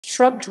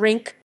Shrub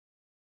drink.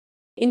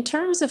 In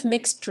terms of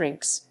mixed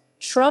drinks,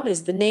 shrub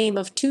is the name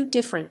of two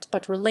different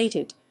but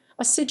related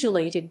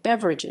acidulated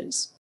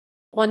beverages.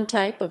 One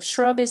type of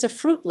shrub is a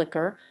fruit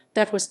liquor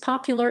that was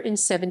popular in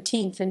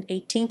 17th and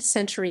 18th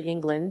century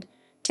England,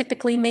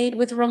 typically made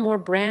with rum or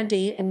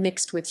brandy and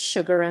mixed with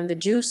sugar and the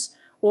juice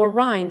or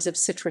rinds of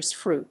citrus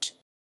fruit.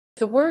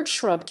 The word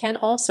shrub can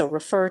also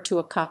refer to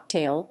a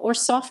cocktail or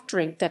soft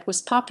drink that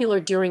was popular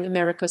during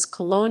America's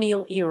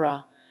colonial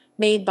era,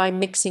 made by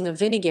mixing a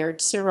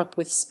vinegared syrup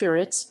with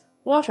spirits,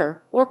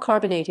 water, or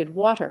carbonated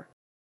water.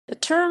 The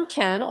term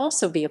can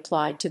also be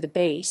applied to the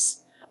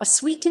base, a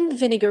sweetened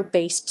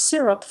vinegar-based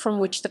syrup from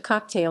which the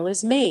cocktail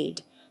is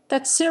made.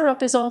 That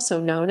syrup is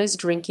also known as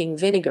drinking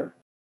vinegar.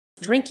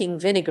 Drinking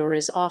vinegar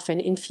is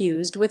often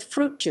infused with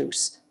fruit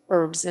juice,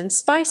 herbs, and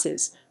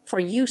spices for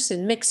use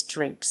in mixed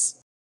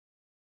drinks.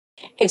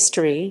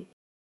 History.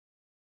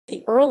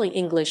 The early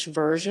English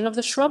version of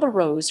the shrub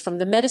arose from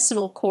the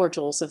medicinal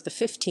cordials of the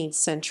 15th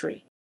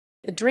century.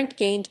 The drink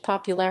gained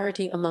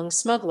popularity among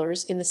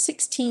smugglers in the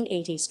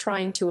 1680s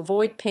trying to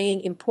avoid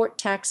paying import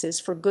taxes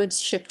for goods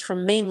shipped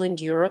from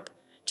mainland Europe.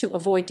 To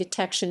avoid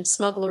detection,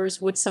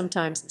 smugglers would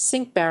sometimes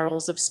sink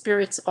barrels of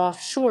spirits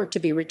offshore to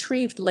be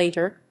retrieved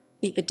later.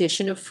 The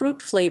addition of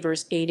fruit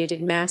flavors aided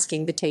in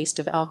masking the taste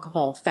of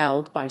alcohol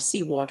fouled by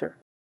seawater.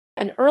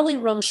 An early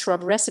rum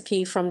shrub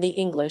recipe from the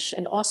English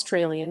and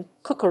Australian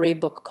cookery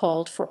book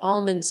called for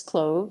almonds,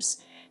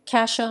 cloves,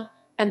 cassia,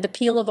 and the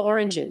peel of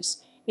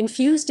oranges,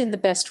 infused in the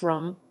best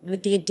rum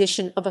with the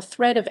addition of a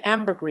thread of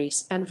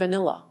ambergris and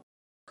vanilla.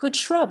 Good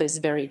shrub is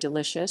very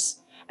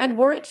delicious, and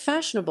were it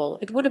fashionable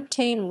it would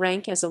obtain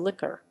rank as a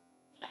liquor.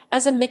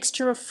 As a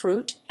mixture of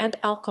fruit and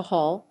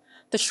alcohol,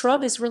 the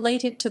shrub is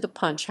related to the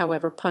punch.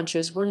 However,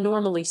 punches were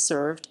normally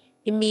served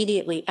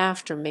immediately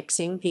after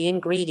mixing the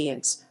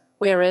ingredients,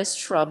 whereas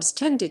shrubs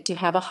tended to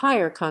have a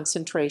higher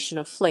concentration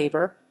of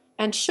flavor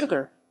and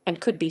sugar and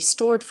could be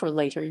stored for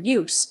later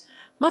use,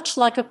 much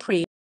like a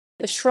pre.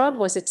 The shrub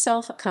was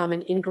itself a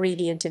common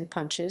ingredient in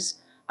punches,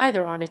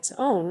 either on its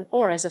own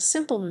or as a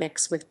simple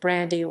mix with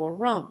brandy or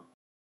rum.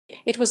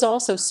 It was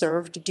also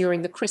served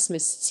during the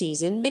Christmas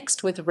season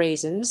mixed with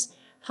raisins,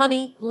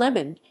 honey,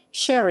 lemon,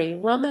 sherry,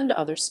 rum, and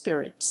other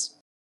spirits.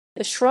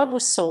 The shrub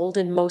was sold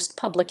in most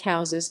public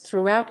houses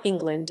throughout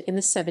England in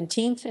the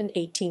 17th and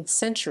 18th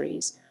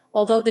centuries,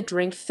 although the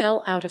drink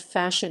fell out of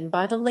fashion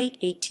by the late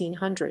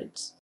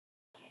 1800s.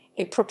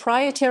 A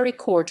proprietary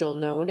cordial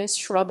known as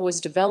shrub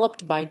was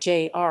developed by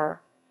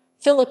J.R.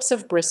 Phillips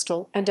of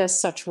Bristol, and as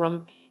such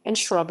rum and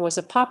shrub was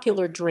a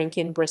popular drink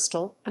in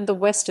Bristol and the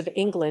west of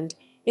England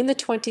in the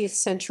 20th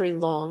century,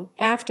 long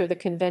after the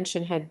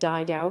convention had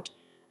died out,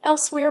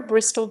 elsewhere,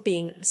 Bristol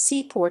being a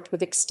seaport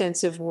with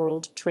extensive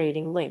world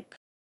trading link.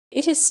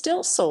 It is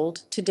still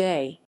sold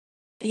today.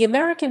 The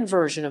American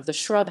version of the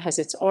shrub has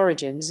its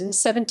origins in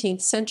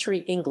 17th century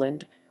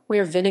England,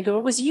 where vinegar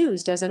was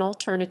used as an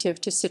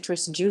alternative to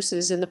citrus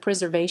juices in the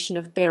preservation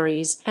of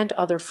berries and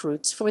other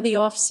fruits for the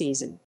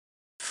off-season.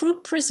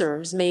 Fruit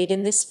preserves made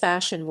in this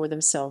fashion were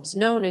themselves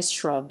known as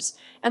shrubs,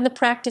 and the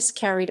practice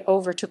carried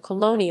over to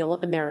colonial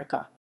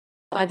America.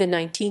 By the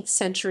 19th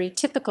century,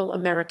 typical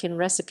American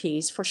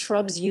recipes for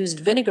shrubs used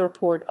vinegar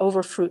poured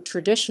over fruit,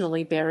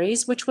 traditionally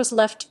berries, which was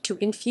left to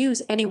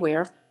infuse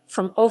anywhere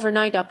from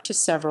overnight up to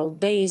several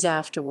days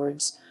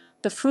afterwards.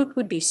 The fruit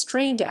would be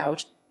strained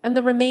out, and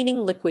the remaining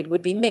liquid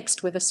would be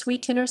mixed with a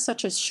sweetener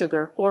such as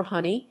sugar or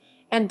honey,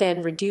 and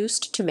then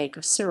reduced to make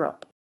a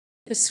syrup.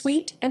 The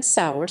sweet and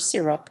sour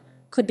syrup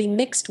could be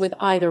mixed with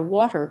either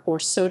water or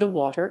soda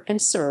water and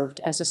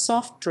served as a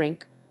soft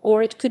drink,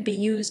 or it could be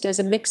used as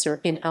a mixer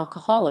in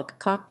alcoholic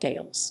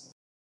cocktails.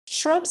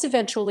 Shrubs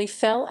eventually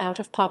fell out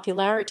of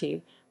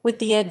popularity with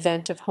the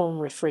advent of home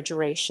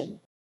refrigeration.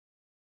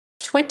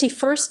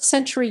 21st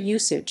century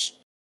usage.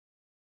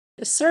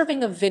 The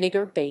serving of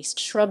vinegar-based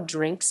shrub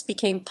drinks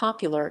became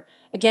popular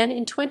again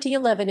in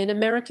 2011 in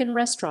American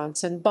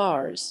restaurants and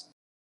bars.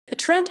 The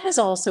trend has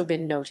also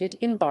been noted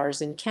in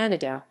bars in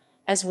Canada,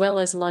 as well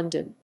as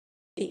London.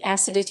 The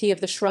acidity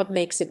of the shrub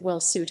makes it well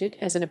suited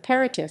as an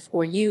aperitif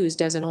or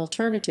used as an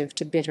alternative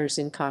to bitters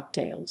in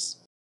cocktails.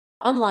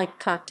 Unlike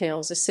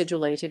cocktails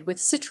acidulated with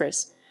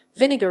citrus,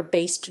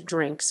 vinegar-based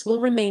drinks will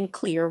remain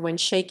clear when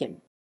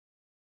shaken.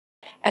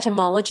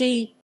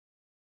 Etymology.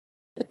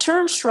 The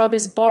term shrub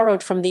is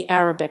borrowed from the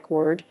Arabic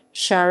word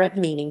sharab,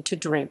 meaning to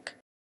drink.